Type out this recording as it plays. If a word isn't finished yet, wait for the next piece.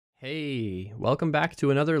Hey, welcome back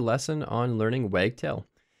to another lesson on learning Wagtail.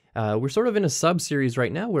 We're sort of in a sub-series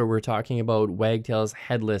right now where we're talking about Wagtail's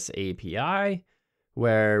Headless API,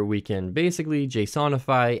 where we can basically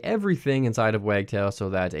JSONify everything inside of Wagtail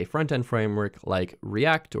so that a front-end framework like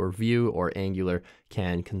React or Vue or Angular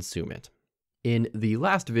can consume it. In the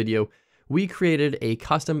last video, we created a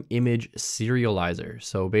custom image serializer.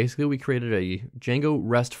 So basically we created a Django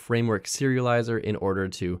Rest Framework Serializer in order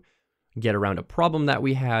to get around a problem that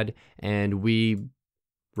we had, and we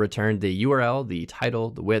returned the URL, the title,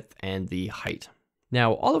 the width, and the height.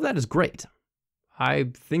 Now, all of that is great. I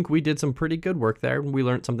think we did some pretty good work there, and we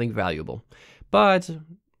learned something valuable. But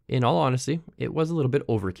in all honesty, it was a little bit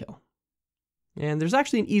overkill. And there's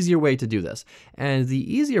actually an easier way to do this. And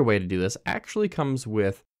the easier way to do this actually comes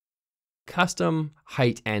with custom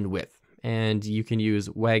height and width. And you can use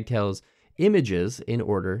Wagtail's images in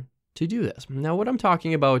order to do this. Now, what I'm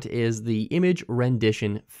talking about is the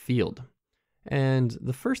ImageRenditionField. And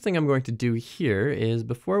the first thing I'm going to do here is,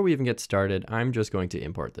 before we even get started, I'm just going to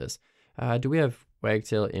import this. Do we have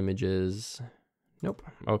Wagtail images? Nope.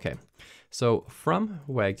 Okay. So from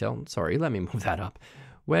Wagtail, sorry, let me move that up.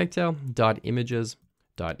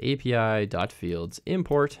 Wagtail.images.api.fields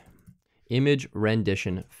import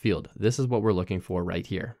ImageRenditionField. This is what we're looking for right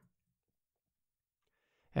here.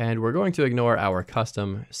 And we're going to ignore our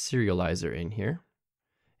custom serializer in here.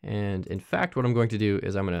 And in fact, what I'm going to do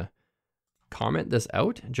is I'm going to comment this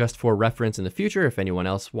out just for reference in the future. If anyone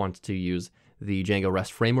else wants to use the Django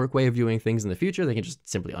Rest Framework way of doing things in the future, they can just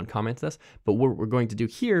simply uncomment this. But what we're going to do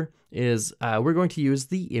here is we're going to use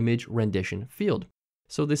the ImageRenditionField.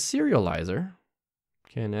 So the serializer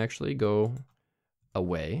can actually go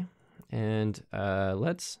away. And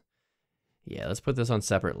let's put this on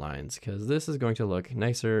separate lines because this is going to look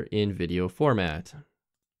nicer in video format.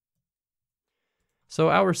 So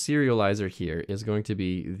our serializer here is going to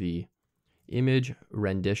be the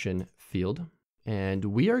ImageRenditionField, and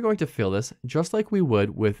we are going to fill this just like we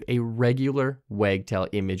would with a regular Wagtail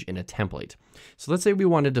image in a template. So let's say we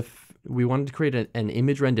wanted to create an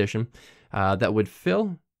image rendition that would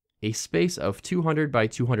fill a space of 200 by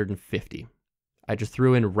 250. I just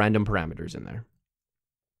threw in random parameters in there.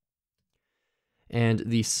 And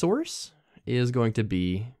the source is going to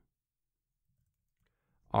be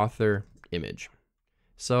author image.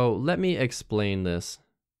 So let me explain this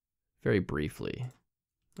very briefly.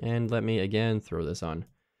 And let me again throw this on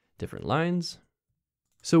different lines.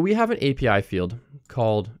 So we have an API field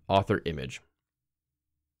called author image.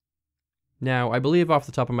 Now, I believe off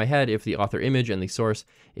the top of my head, if the author image and the source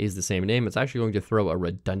is the same name, it's actually going to throw a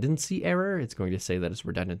redundancy error. It's going to say that it's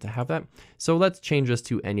redundant to have that. So let's change this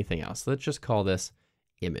to anything else. Let's just call this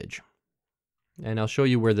image. And I'll show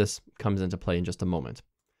you where this comes into play in just a moment.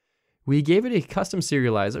 We gave it a custom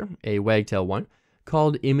serializer, a Wagtail one,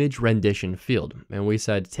 called ImageRenditionField. And we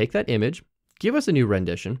said, take that image, give us a new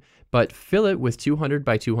rendition, but fill it with 200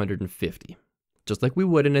 by 250, just like we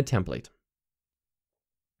would in a template.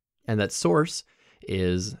 And that source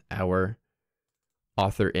is our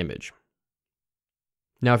author image.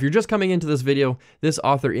 Now, if you're just coming into this video, this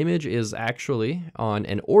author image is actually on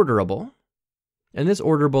an orderable. And this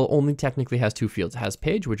orderable only technically has two fields. It has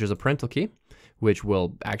page, which is a parental key, which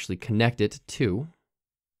will actually connect it to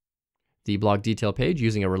the blog detail page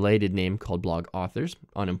using a related name called blog authors,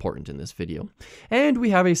 unimportant in this video. And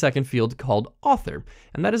we have a second field called author,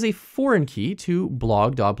 and that is a foreign key to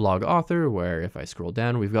blog.blogauthor, where if I scroll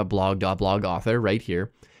down, we've got blog.blogauthor right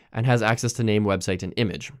here, and has access to name, website, and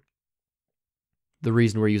image. The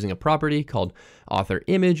reason we're using a property called author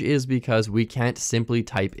image is because we can't simply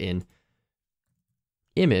type in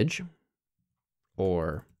image,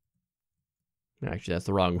 or actually that's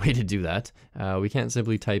the wrong way to do that. We can't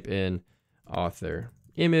simply type in author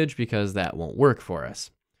image because that won't work for us.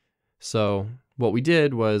 So what we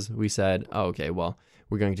did was we said, oh, okay, well,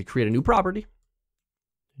 we're going to create a new property,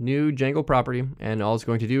 new Django property, and all it's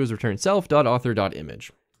going to do is return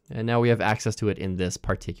self.author.image. And now we have access to it in this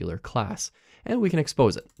particular class, and we can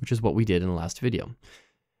expose it, which is what we did in the last video.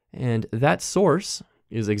 And that source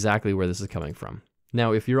is exactly where this is coming from.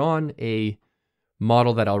 Now, if you're on a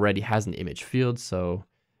model that already has an image field, so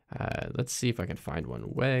let's see if I can find one.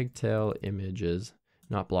 Wagtail images,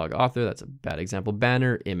 not blog author, that's a bad example.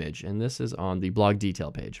 Banner image, and this is on the blog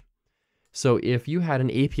detail page. So if you had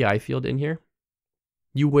an API field in here,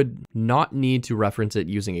 you would not need to reference it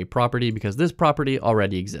using a property because this property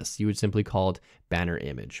already exists. You would simply call it banner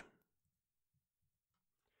image.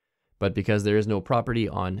 But because there is no property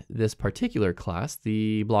on this particular class,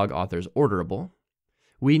 the blog author's orderable,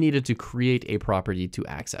 we needed to create a property to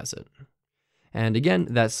access it. And again,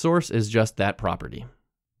 that source is just that property.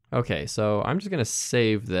 Okay, so I'm just going to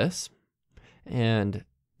save this, and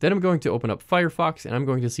then I'm going to open up Firefox, and I'm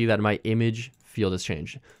going to see that my image field has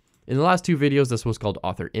changed. In the last two videos, this was called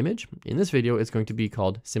author image. In this video, it's going to be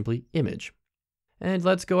called simply image. And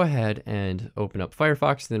let's go ahead and open up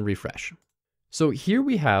Firefox, then refresh. So here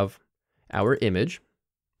we have our image.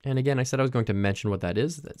 And again, I said I was going to mention what that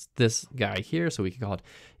is. That's this guy here. So we can call it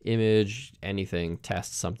image anything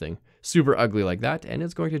test something super ugly like that. And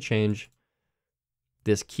it's going to change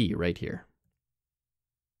this key right here.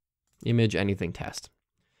 Image anything test.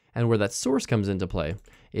 And where that source comes into play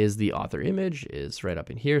is the author image is right up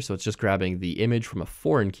in here. So it's just grabbing the image from a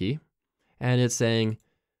foreign key. And it's saying,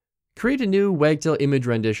 create a new Wagtail image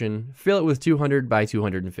rendition, fill it with 200 by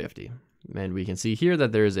 250. And we can see here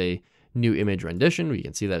that there's a new image rendition. We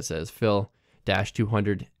can see that it says fill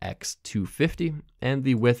 -200 x 250, and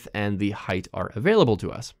the width and the height are available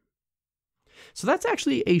to us. So that's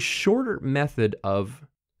actually a shorter method of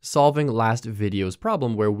solving last video's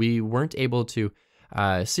problem where we weren't able to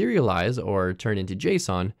serialize or turn into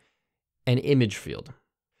JSON an image field.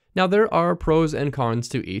 Now there are pros and cons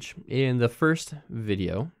to each. In the first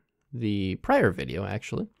video, the prior video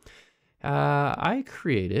actually, I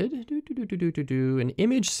created an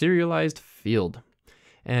image serialized field.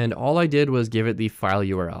 And all I did was give it the file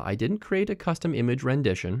URL. I didn't create a custom image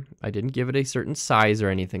rendition. I didn't give it a certain size or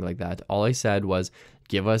anything like that. All I said was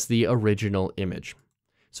give us the original image.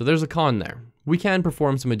 So there's a con there. We can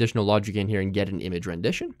perform some additional logic in here and get an image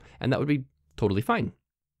rendition, and that would be totally fine.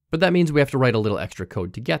 But that means we have to write a little extra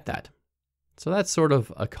code to get that. So that's sort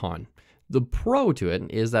of a con. The pro to it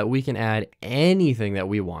is that we can add anything that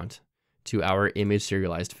we want to our image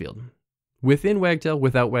serialized field. Within Wagtail,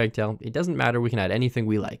 without Wagtail, it doesn't matter, we can add anything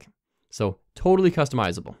we like. So totally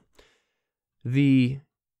customizable. The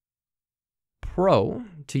pro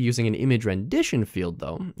to using an image rendition field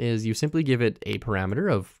though, is you simply give it a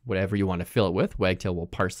parameter of whatever you want to fill it with. Wagtail will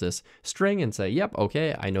parse this string and say, yep,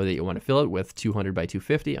 okay, I know that you want to fill it with 200 by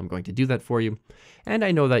 250. I'm going to do that for you. And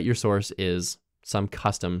I know that your source is some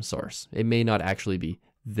custom source. It may not actually be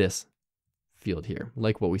this field here,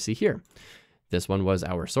 like what we see here. This one was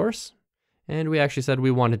our source, and we actually said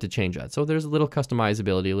we wanted to change that. So there's a little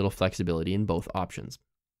customizability, a little flexibility in both options.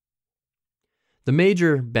 The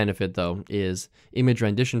major benefit though is image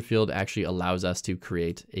rendition field actually allows us to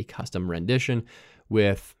create a custom rendition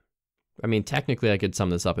with, I mean, technically I could sum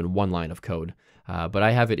this up in one line of code, but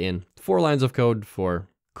I have it in 4 lines of code for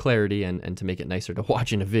clarity and to make it nicer to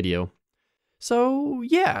watch in a video. So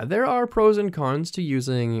yeah, there are pros and cons to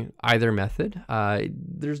using either method.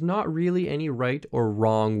 There's not really any right or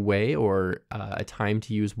wrong way or a time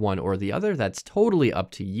to use one or the other. That's totally up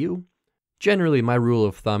to you. Generally, my rule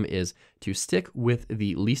of thumb is to stick with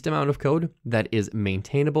the least amount of code that is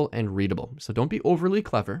maintainable and readable. So don't be overly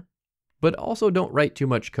clever, but also don't write too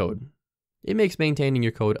much code. It makes maintaining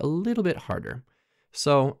your code a little bit harder.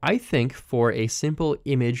 So I think for a simple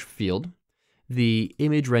image field, the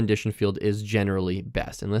image rendition field is generally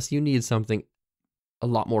best, unless you need something a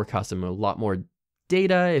lot more custom, a lot more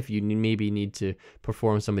data. If you maybe need to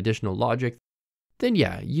perform some additional logic, then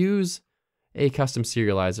yeah, use a custom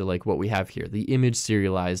serializer like what we have here, the image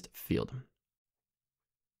serialized field.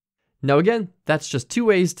 Now again, that's just 2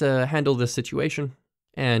 ways to handle this situation.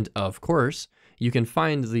 And of course, you can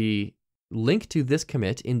find the link to this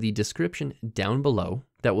commit in the description down below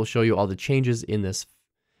that will show you all the changes in this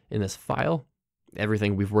file.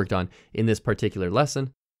 Everything we've worked on in this particular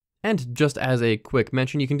lesson. And just as a quick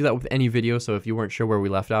mention, you can do that with any video. So if you weren't sure where we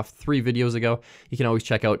left off 3 videos ago, you can always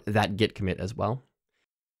check out that git commit as well.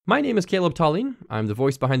 My name is Caleb Tallien. I'm the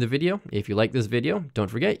voice behind the video. If you like this video, don't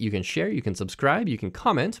forget, you can share, you can subscribe, you can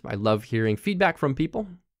comment. I love hearing feedback from people.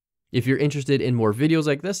 If you're interested in more videos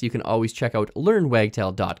like this, you can always check out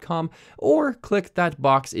learnwagtail.com or click that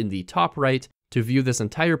box in the top right to view this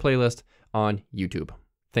entire playlist on YouTube.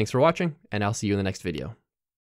 Thanks for watching, and I'll see you in the next video.